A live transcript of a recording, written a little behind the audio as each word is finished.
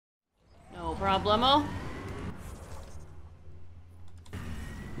problemo.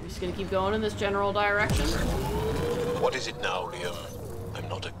 I'm just gonna keep going in this general direction. What is it now, Liam? I'm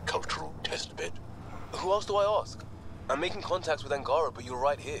not a cultural testbed. Who else do I ask? I'm making contacts with Angara, but you're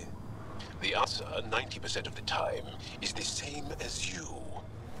right here. The answer, 90% of the time, is the same as you.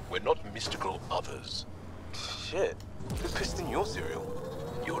 We're not mystical others. Shit. Who pissed in your cereal?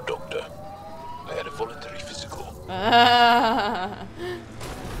 Your doctor. I had a voluntary physical.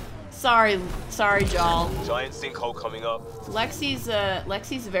 Sorry, Jal. Giant sinkhole coming up.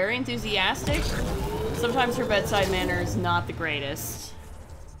 Lexi's very enthusiastic. Sometimes her bedside manner is not the greatest.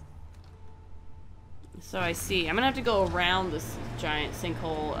 So I see. I'm gonna have to go around this giant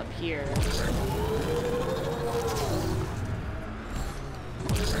sinkhole up here.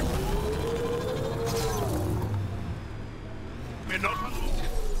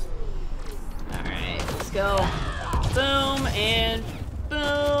 Alright, let's go. Boom, and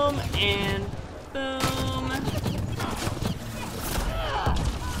boom, and boom.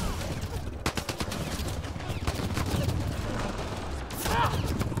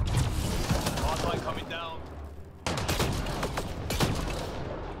 Hardline coming down.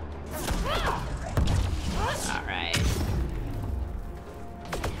 Alright.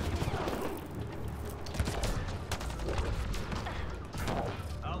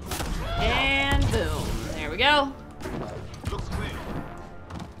 And boom. There we go. Looks clear.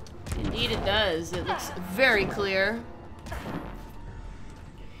 Indeed it does. It looks very clear.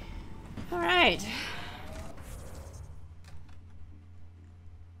 Alright.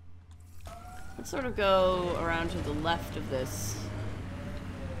 Let's sort of go around to the left of this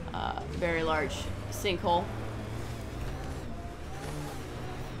very large sinkhole.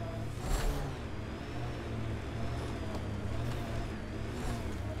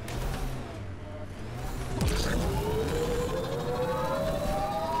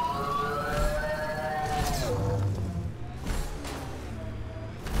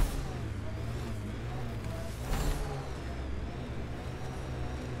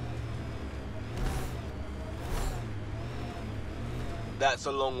 That's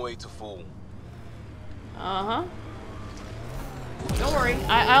a long way to fall. Uh-huh. Don't worry.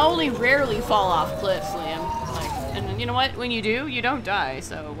 I only rarely fall off cliffs, Liam. Like, and you know what? When you do, you don't die,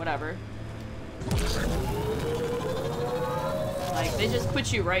 so whatever. Like, they just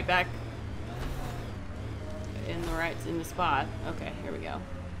put you right back in the spot. Okay, here we go.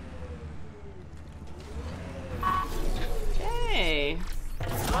 Okay.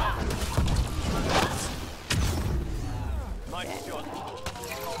 Nice shot.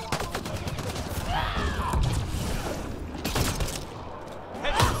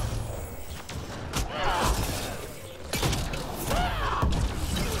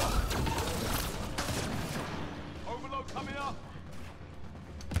 Overload coming up.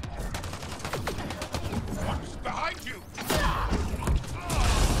 What's behind you?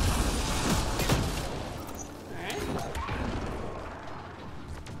 Alright.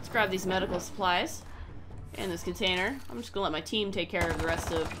 Let's grab these medical supplies in this container. I'm just gonna let my team take care of the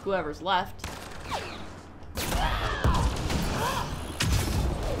rest of whoever's left.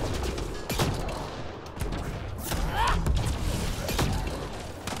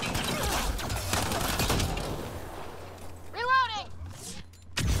 Reloading!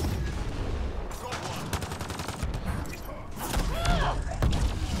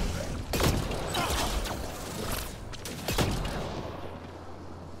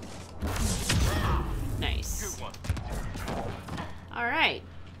 Nice. Alright.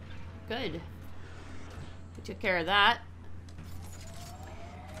 Good. We took care of that.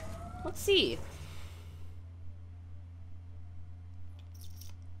 Let's see.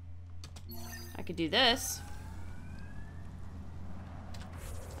 I could do this.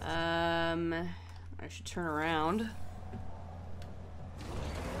 I should turn around.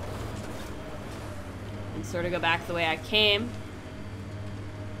 And sort of go back the way I came.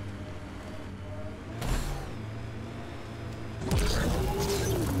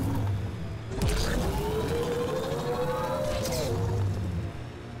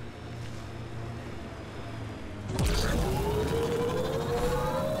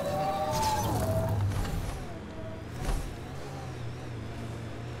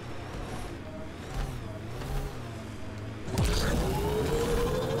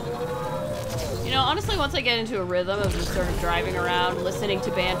 Honestly, once I get into a rhythm of just sort of driving around, listening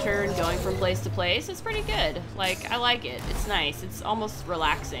to banter, and going from place to place, it's pretty good. Like, I like it. It's nice. It's almost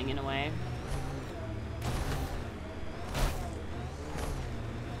relaxing in a way.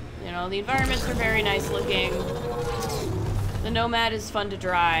 You know, the environments are very nice looking. The Nomad is fun to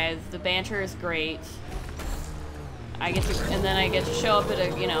drive. The banter is great. I get to, and then I get to show up at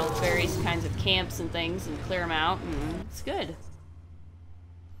a, you know, various kinds of camps and things and clear them out, and it's good.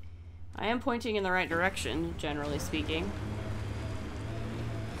 I am pointing in the right direction, generally speaking.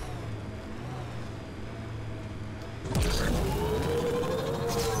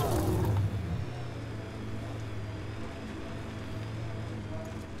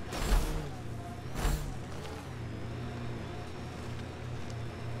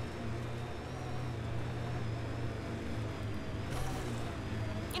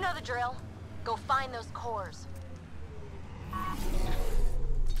 You know the drill. Go find those cores.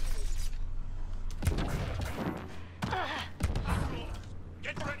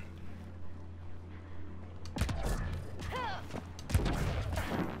 Get ready!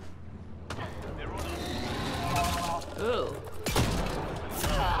 Ooh.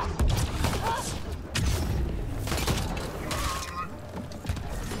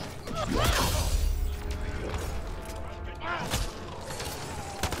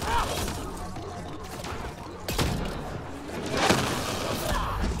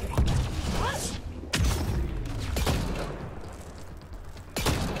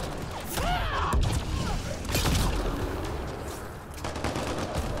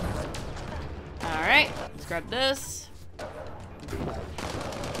 Alright, let's grab this.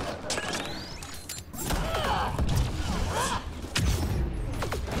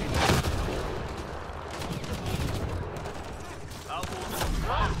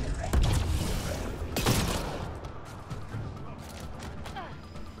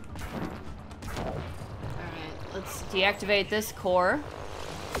 Let's deactivate this core.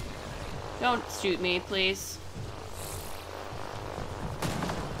 Don't shoot me, please.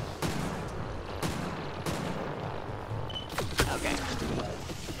 Okay.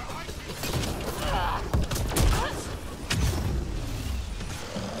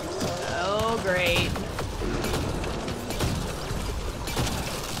 Oh, great.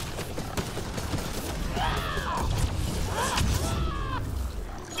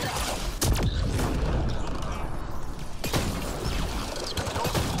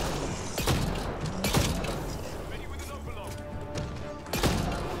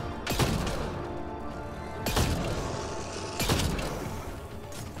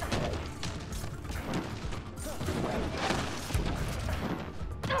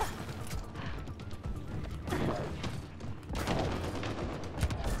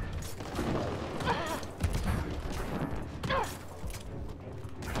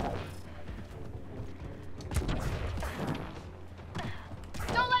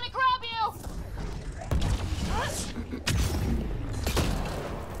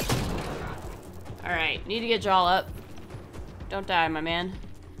 Alright, need to get Jaw up. Don't die, my man.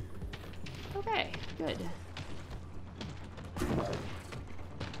 Okay, good.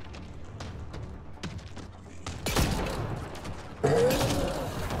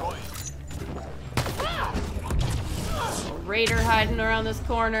 Raider hiding around this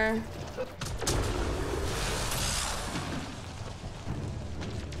corner.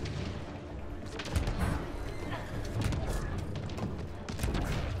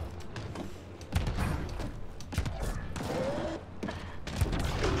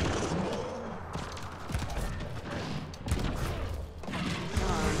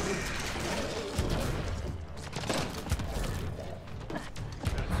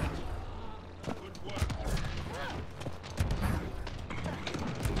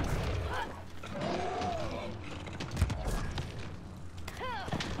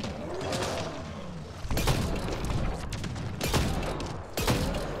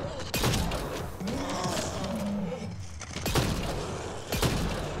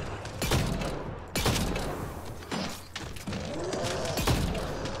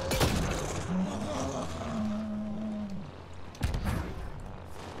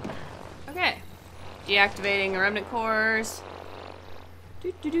 Deactivating the remnant cores.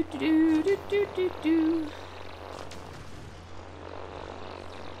 Do do do do do do do do.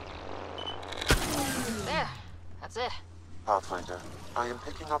 There, that's it. Pathfinder, I am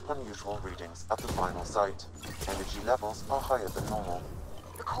picking up unusual readings at the final site. Energy levels are higher than normal.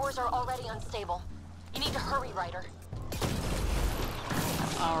 The cores are already unstable. You need to hurry, Ryder.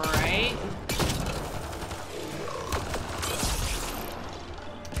 All right.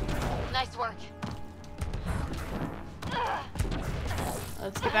 Nice work.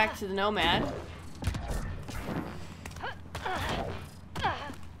 Let's get back to the Nomad.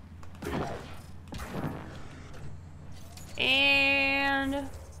 And...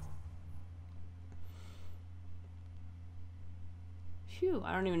 phew,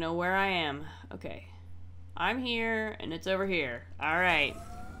 I don't even know where I am. Okay. I'm here, and it's over here. Alright.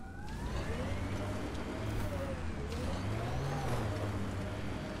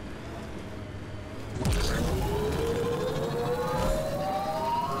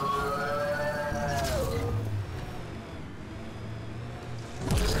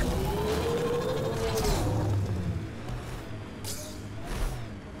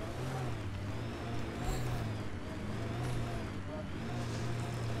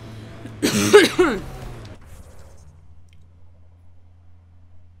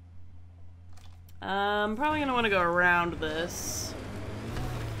 I'm probably gonna want to go around this.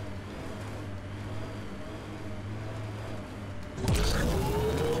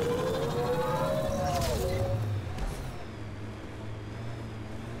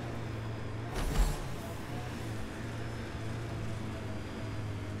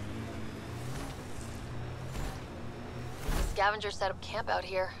 Scavengers set up camp out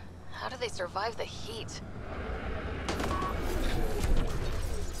here. How do they survive the heat?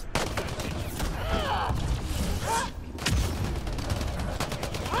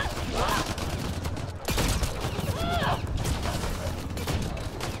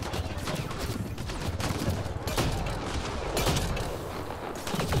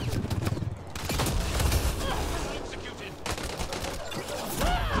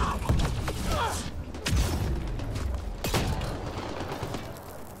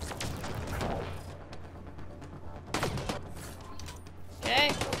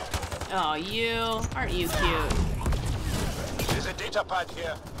 Oh, you aren't you cute? There's a data pad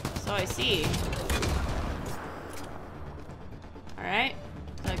here. So I see. Alright.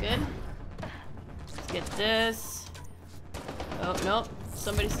 Is that good? Let's get this. Oh, nope.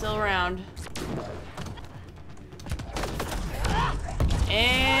 Somebody's still around.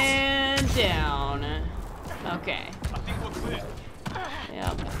 And down. Okay. I think we're clear.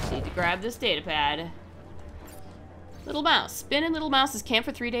 Yep. Need to grab this data pad. Little Mouse. Spin and Little Mouse has camped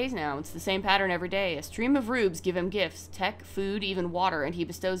for 3 days now. It's the same pattern every day. A stream of rubes give him gifts, tech, food, even water, and he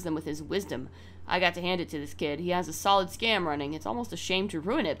bestows them with his wisdom. I got to hand it to this kid. He has a solid scam running. It's almost a shame to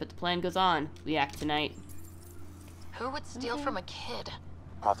ruin it, but the plan goes on. We act tonight. Who would steal from a kid?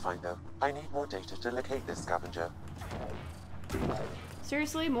 Pathfinder, I need more data to locate this scavenger.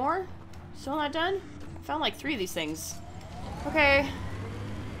 Seriously? More? Still not done? I found like 3 of these things. Okay.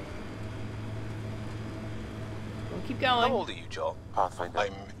 We'll keep going. How old are you, Joel? Pathfinder,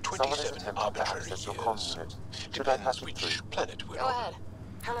 I'm someone is 27 attempting to arbitrary access your comm years. unit. Should I Depends patch it which through? planet we're Go on. ahead.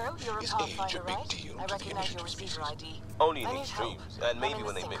 Hello, you're a Is age a Pathfinder, big right? deal I to the recognize your initiative receiver species? ID. Only in I need help. extremes, and I'm maybe in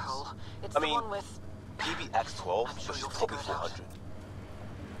when the they mix. sinkhole. It's I the mean, one with... PBX-12, I'm sure which is you'll probably figure it out.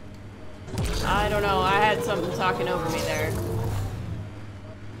 400. I don't know. I had something talking over me there.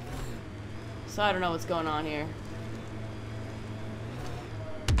 So I don't know what's going on here.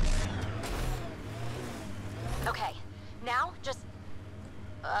 Okay, now just...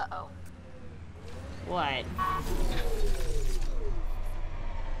 Uh-oh. What?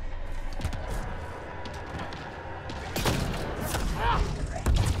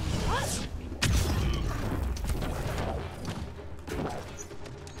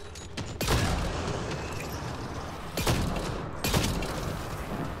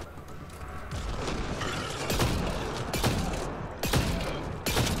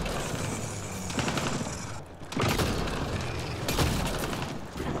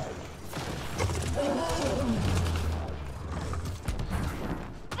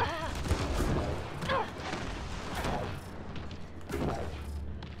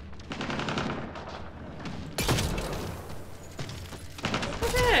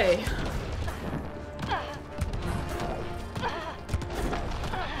 Okay.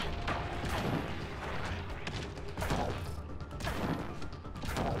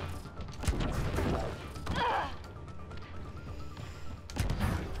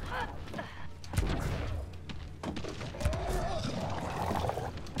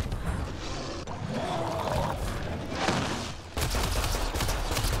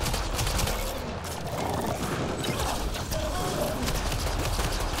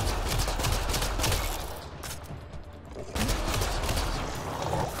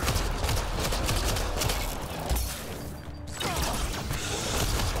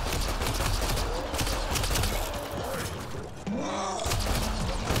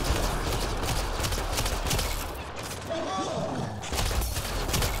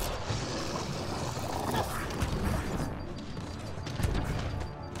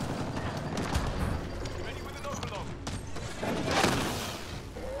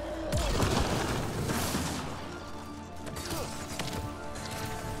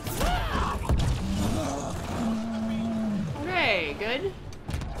 Okay, good.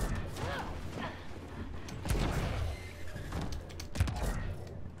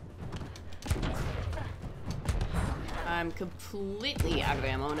 I'm completely out of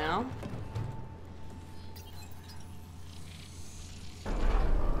ammo now.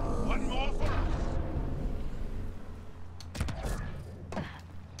 One more for us.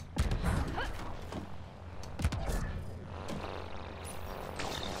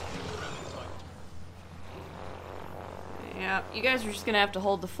 Yeah, you guys are just gonna have to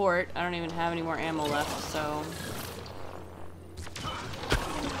hold the fort. I don't even have any more ammo left, so...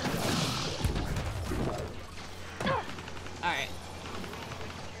 Alright.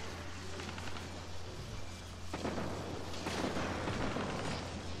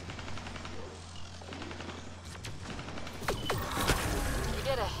 You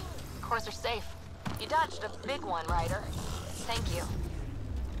did it. Cores are safe. You dodged a big one, Ryder. Thank you.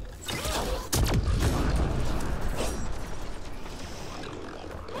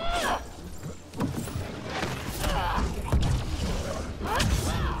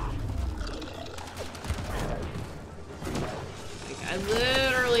 I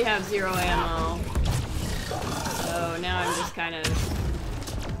literally have 0 ammo. So now I'm just kind of...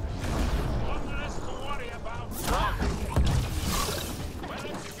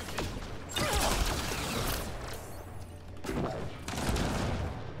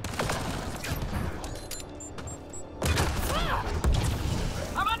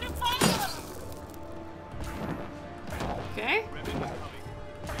 I'm under fire! Okay.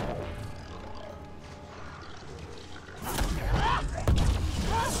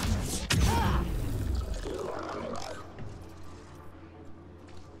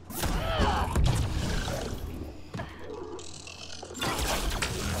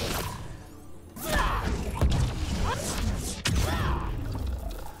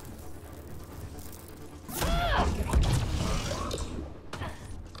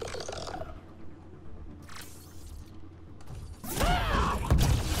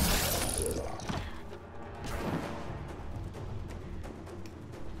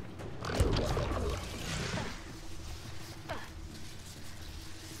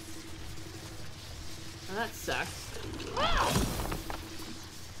 Well, that sucks.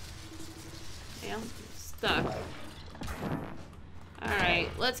 Yeah, I'm stuck. Alright,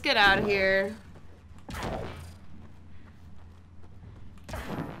 let's get out of here.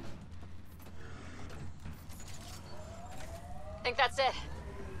 Think that's it.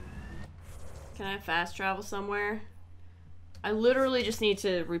 Can I fast travel somewhere? I literally just need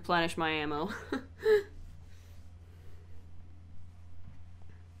to replenish my ammo.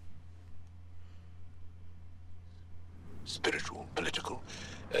 Spiritual, political,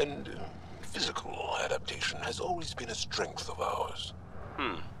 and physical adaptation has always been a strength of ours.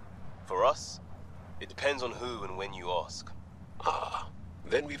 For us, it depends on who and when you ask. Ah,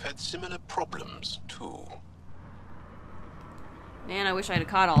 then we've had similar problems, too. Man, I wish I'd have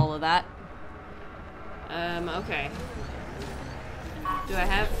caught all of that. Okay. Do I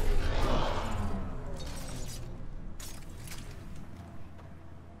have...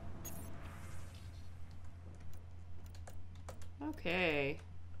 Okay.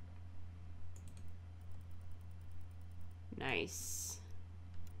 Nice.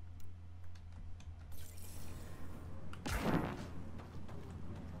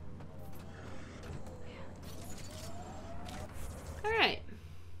 Alright.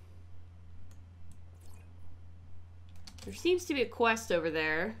 There seems to be a quest over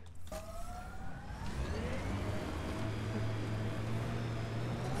there.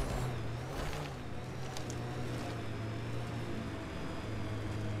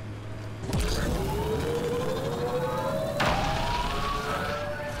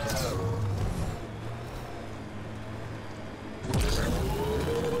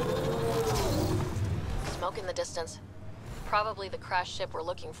 Smoke in the distance. Probably the crashed ship we're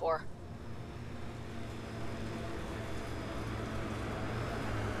looking for.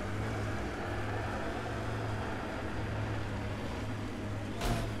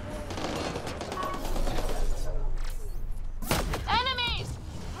 Enemies!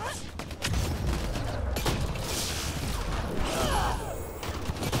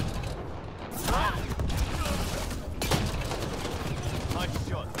 Nice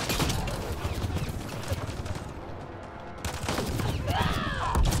shot.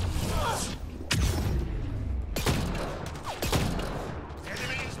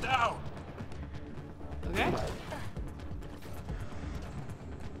 Enemy is down! Okay.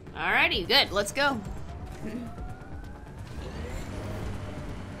 Alrighty, good. Let's go.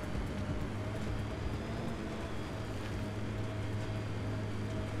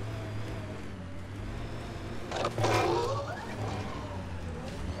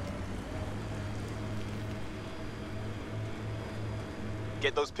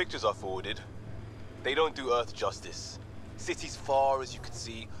 Get those pictures I forwarded. They don't do Earth justice. Cities far as you can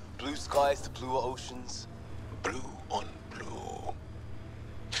see, blue skies to bluer oceans. Blue on blue.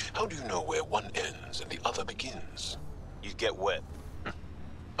 How do you know where one ends and the other begins? You'd get wet.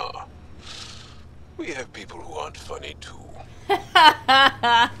 Ah. We have people who aren't funny, too.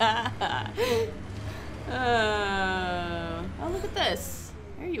 Oh.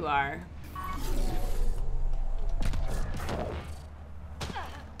 you are.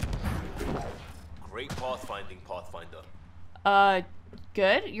 Great pathfinding, Pathfinder.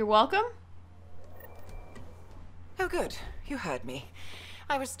 Good. You're welcome. Oh, good. You heard me.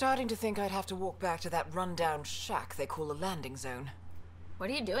 I was starting to think I'd have to walk back to that rundown shack they call a landing zone. What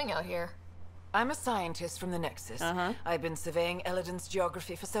are you doing out here? I'm a scientist from the Nexus. I've been surveying Elodin's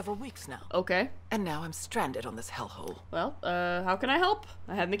geography for several weeks now. Okay. And now I'm stranded on this hellhole. Well, how can I help?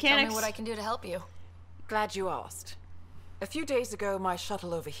 I have mechanics. Tell me what I can do to help you. Glad you asked. A few days ago, my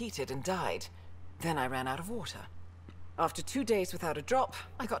shuttle overheated and died. Then I ran out of water. After 2 days without a drop,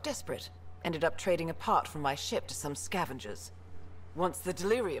 I got desperate. Ended up trading a part from my ship to some scavengers. Once the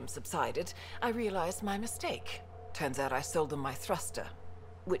delirium subsided, I realized my mistake. Turns out I sold them my thruster,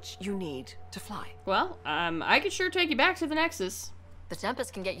 which you need to fly. Well, I could sure take you back to the Nexus. The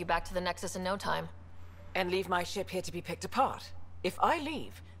Tempest can get you back to the Nexus in no time. And leave my ship here to be picked apart. If I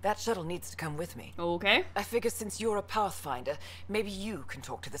leave, that shuttle needs to come with me. Okay. I figure since you're a Pathfinder, maybe you can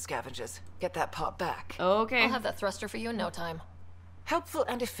talk to the Scavengers. Get that part back. Okay. I'll have that thruster for you in no time. Helpful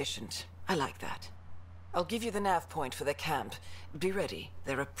and efficient. I like that. I'll give you the nav point for their camp. Be ready.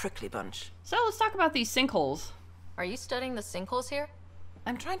 They're a prickly bunch. So let's talk about these sinkholes. Are you studying the sinkholes here?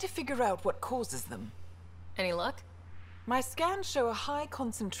 I'm trying to figure out what causes them. Any luck? My scans show a high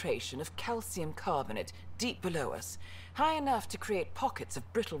concentration of calcium carbonate deep below us, high enough to create pockets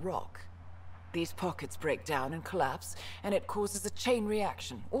of brittle rock. These pockets break down and collapse, and it causes a chain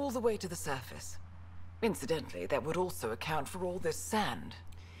reaction all the way to the surface. Incidentally, that would also account for all this sand.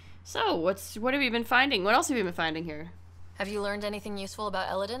 So, what have you been finding? What else have you been finding here? Have you learned anything useful about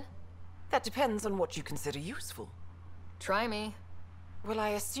Elodin? That depends on what you consider useful. Try me. Well, I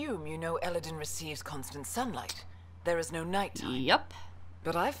assume you know Elodin receives constant sunlight. There is no nighttime. Yep.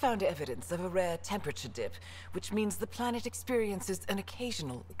 But I've found evidence of a rare temperature dip, which means the planet experiences an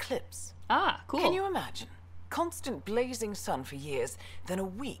occasional eclipse. Ah, cool. Can you imagine? Constant blazing sun for years, then a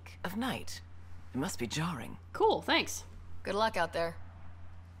week of night. It must be jarring. Cool, thanks. Good luck out there.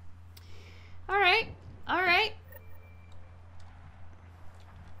 Alright, alright.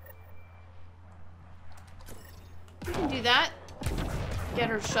 We can do that. Get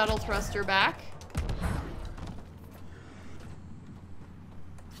her shuttle thruster back.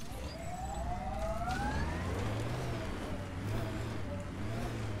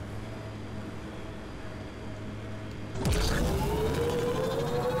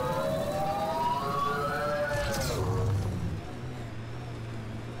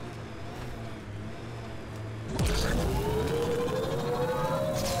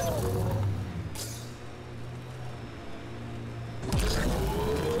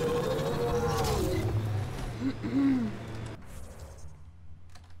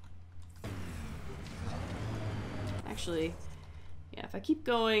 Actually, yeah, if I keep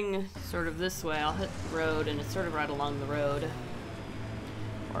going sort of this way, I'll hit the road, and it's sort of right along the road.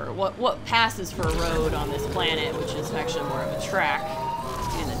 Or what passes for a road on this planet, which is actually more of a track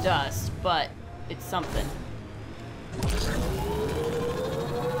in the dust, but it's something.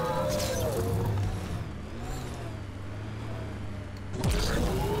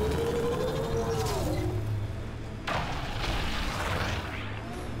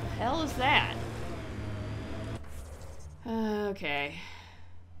 The hell is that? Okay.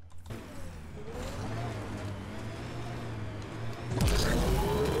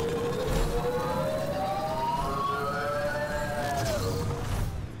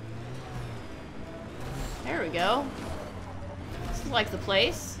 There we go. This is like the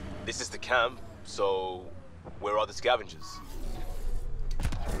place. This is the camp, so where are the scavengers?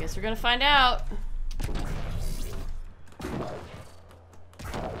 I guess we're gonna find out.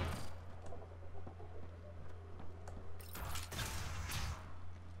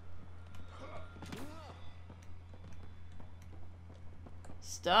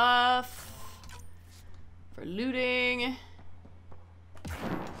 Stuff for looting.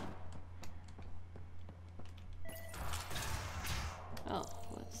 Oh,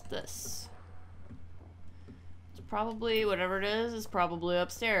 what's this? It's probably, whatever it is probably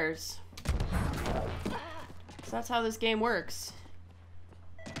upstairs. So that's how this game works.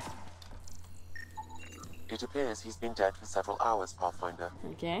 It appears he's been dead for several hours, Pathfinder.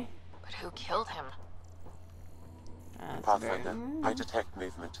 Okay. But who killed him? That's Pathfinder, I detect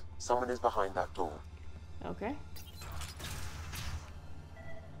movement. Someone is behind that door. Okay.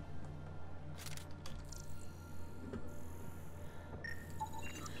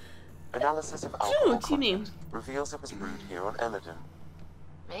 Analysis of alcohol what do you mean? content reveals it was brewed here on Elodin.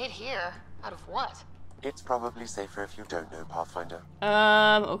 Made here? Out of what? It's probably safer if you don't know, Pathfinder.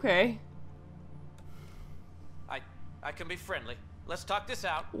 Okay. I can be friendly. let's talk this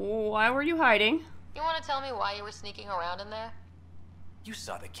out. Why were you hiding? You want to tell me why you were sneaking around in there? You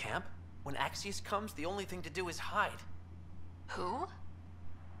saw the camp. When Axius comes, the only thing to do is hide. Who?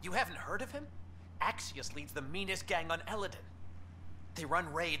 You haven't heard of him? Axius leads the meanest gang on Eladin. They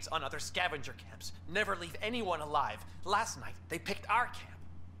run raids on other scavenger camps, never leave anyone alive. Last night, they picked our camp.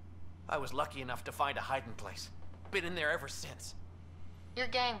 I was lucky enough to find a hiding place. Been in there ever since. Your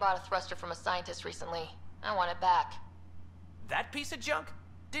gang bought a thruster from a scientist recently. I want it back. That piece of junk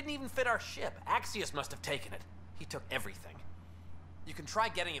didn't even fit our ship. Axius must have taken it. He took everything. You can try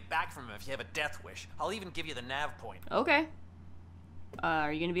getting it back from him if you have a death wish. I'll even give you the nav point. Okay.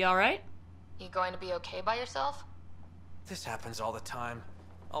 Are you gonna be alright? You going to be okay by yourself? This happens all the time.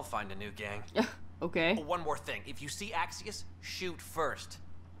 I'll find a new gang. Okay. Oh, one more thing. If you see Axius, shoot first.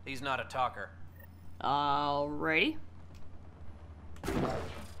 He's not a talker. Alrighty.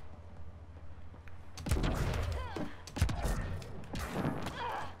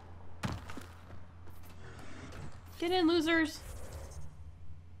 Get in, losers.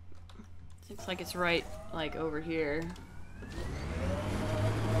 Looks like it's right, like, over here.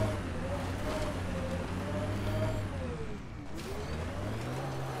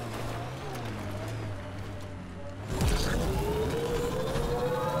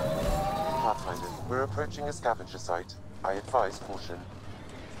 Pathfinder, we're approaching a scavenger site. I advise caution.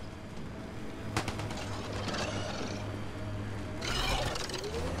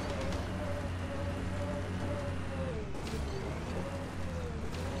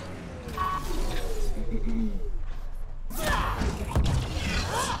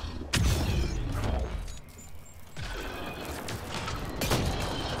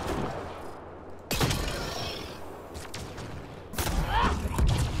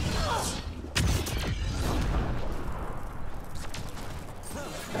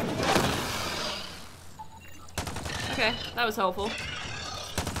 Okay, that was helpful.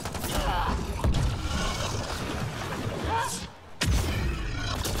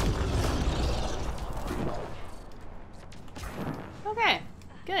 Okay,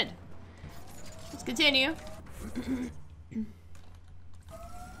 good. Let's continue.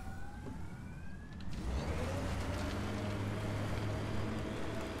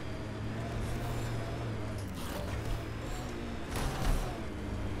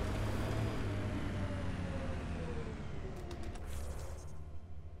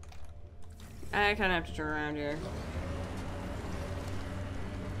 I kind of have to turn around here.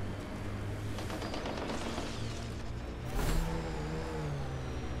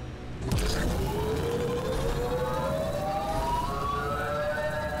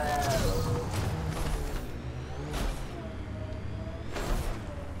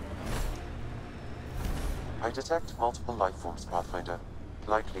 I detect multiple life forms, Pathfinder.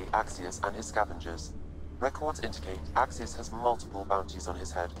 Likely Axius and his scavengers. Records indicate Axius has multiple bounties on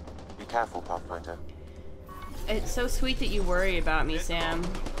his head. Be careful, Pathfinder. It's so sweet that you worry about me, Sam.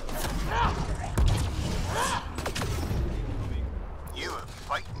 You are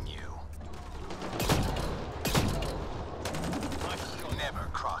fighting you. Never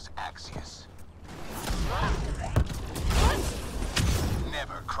cross Axius.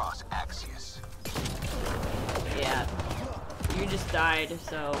 Never cross Axius. Yeah. You just died,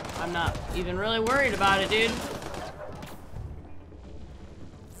 so I'm not even really worried about it, dude.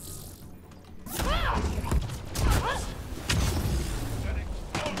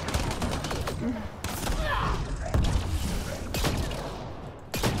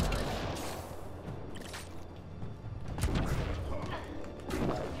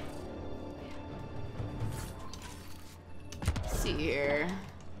 Let's see here.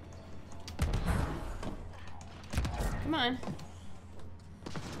 Come on.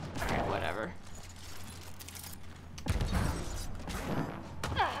 Alright, whatever.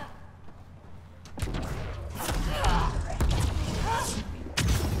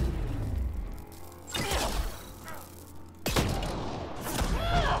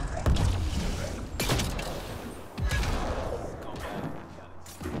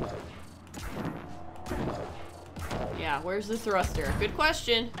 Yeah, where's the thruster? Good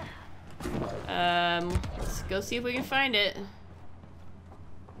question. Let's go see if we can find it.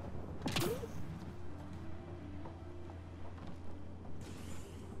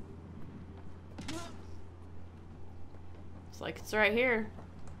 It's like it's right here.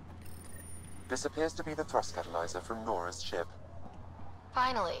 This appears to be the thrust catalyzer from Nora's ship.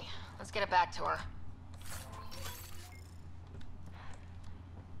 Finally. Let's get it back to her.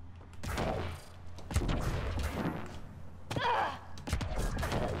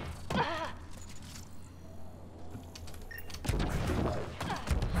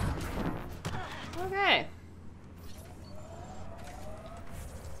 Okay.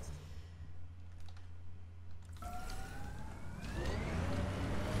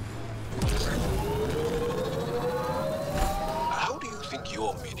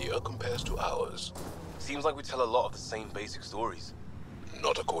 your media compares to ours. Seems like we tell a lot of the same basic stories.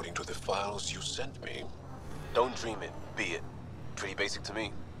 Not according to the files you sent me. Don't dream it, be it. Pretty basic to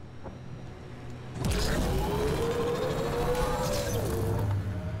me.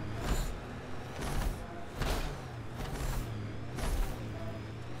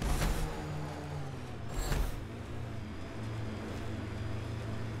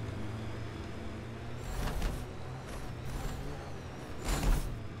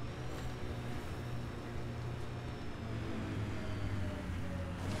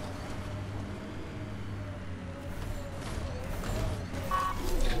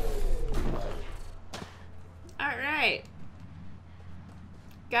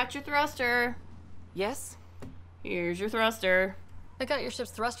 Got your thruster. Yes? Here's your thruster. I got your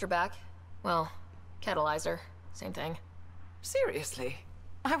ship's thruster back. Well, catalyzer. Same thing. Seriously?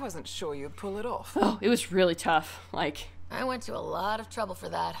 I wasn't sure you'd pull it off. Oh, it was really tough. Like, I went to a lot of trouble for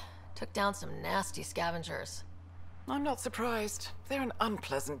that. Took down some nasty scavengers. I'm not surprised. They're an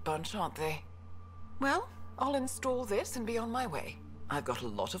unpleasant bunch, aren't they? Well, I'll install this and be on my way. I've got a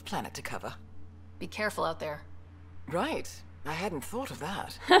lot of planet to cover. Be careful out there. Right. I hadn't thought of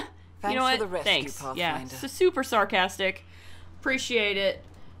that. you Thanks know what? for the rescue, Thanks. Pathfinder. Yeah, so super sarcastic. Appreciate it.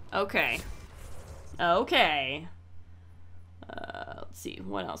 Okay. Okay. Let's see.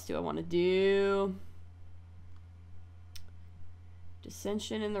 What else do I want to do?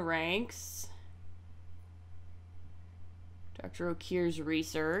 Dissension in the ranks. Dr. O'Keer's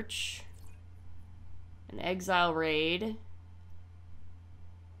research. An exile raid.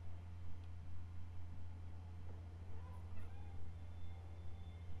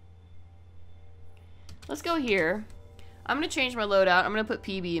 Let's go here. I'm going to change my loadout. I'm going to put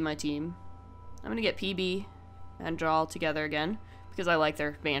PB in my team. I'm going to get PB and Jaw together again because I like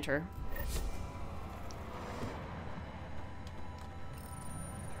their banter.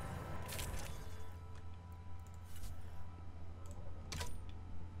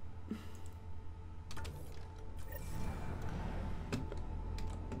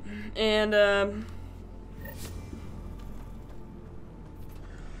 And,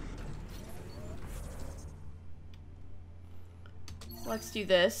 let's do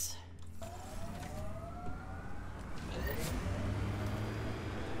this.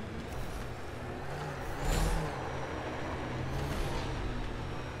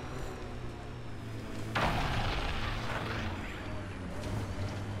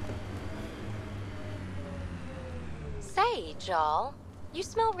 Say, Jal, you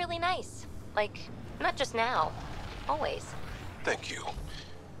smell really nice. Like, not just now. Always. Thank you.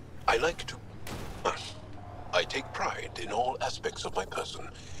 I like to... I take pride in all aspects of my person.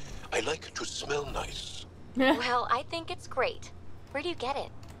 I like to smell nice. Well, I think it's great. Where do you get it?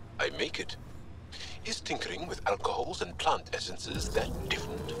 I make it. Is tinkering with alcohols and plant essences that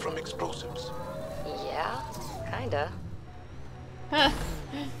different from explosives? Yeah, kinda.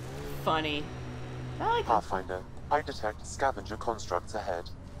 Funny. I like that. Pathfinder, I detect scavenger constructs ahead.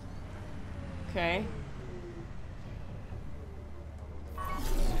 Okay.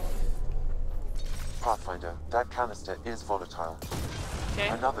 Pathfinder, that canister is volatile. Okay.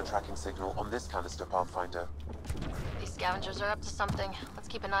 Another tracking signal on this canister, Pathfinder. These scavengers are up to something. Let's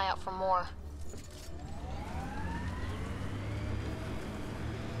keep an eye out for more.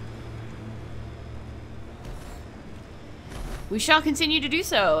 We shall continue to do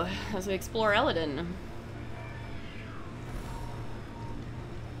so as we explore Eladin.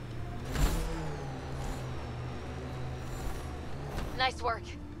 Nice work.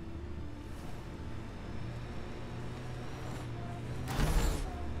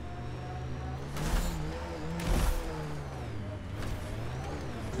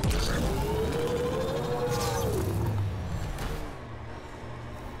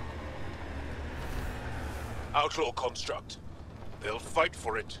 Outlaw construct. They'll fight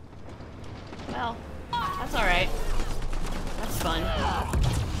for it. Well, that's alright. That's fun.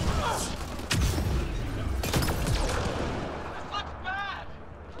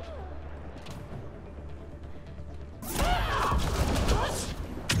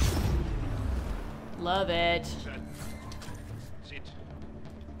 Love it. That's it.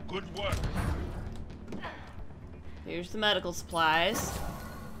 Good work. Here's the medical supplies.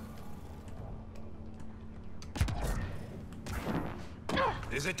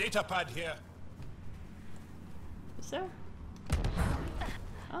 There's a data pad here. Is there?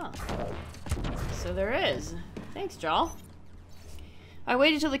 Oh. So there is. Thanks, Jal. I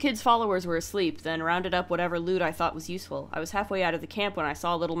waited till the kid's followers were asleep, then rounded up whatever loot I thought was useful. I was halfway out of the camp when I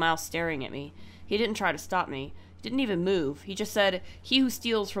saw a little mouse staring at me. He didn't try to stop me. He didn't even move. He just said, "He who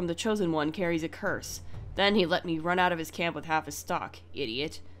steals from the Chosen One carries a curse." Then he let me run out of his camp with half his stock.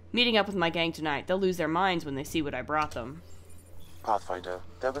 Idiot. Meeting up with my gang tonight. They'll lose their minds when they see what I brought them. Pathfinder,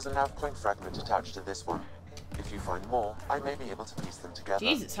 there was a nav point fragment attached to this one. If you find more, I may be able to piece them together.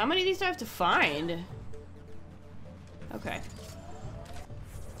 Jesus, how many of these do I have to find? Okay.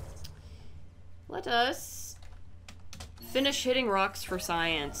 Let us finish hitting rocks for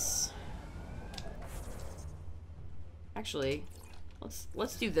science. Actually,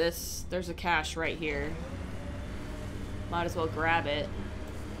 let's do this. There's a cache right here. Might as well grab it.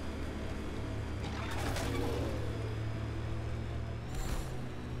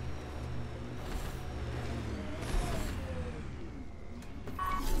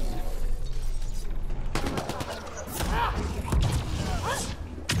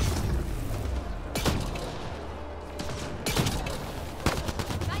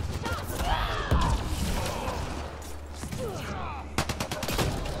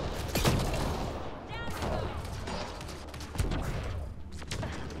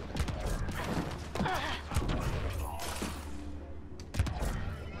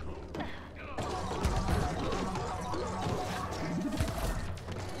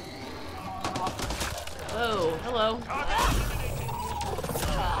 Oh, hello.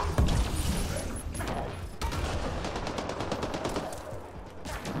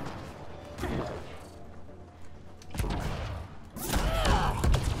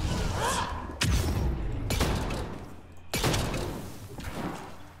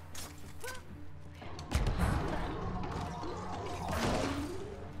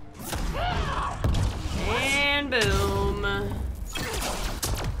 And boom.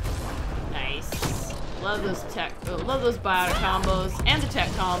 Nice. Love those love those biotic combos and the tech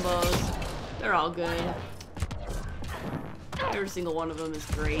combos. They're all good. Every single one of them is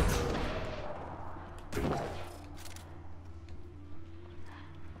great.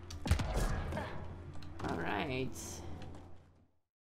 All right.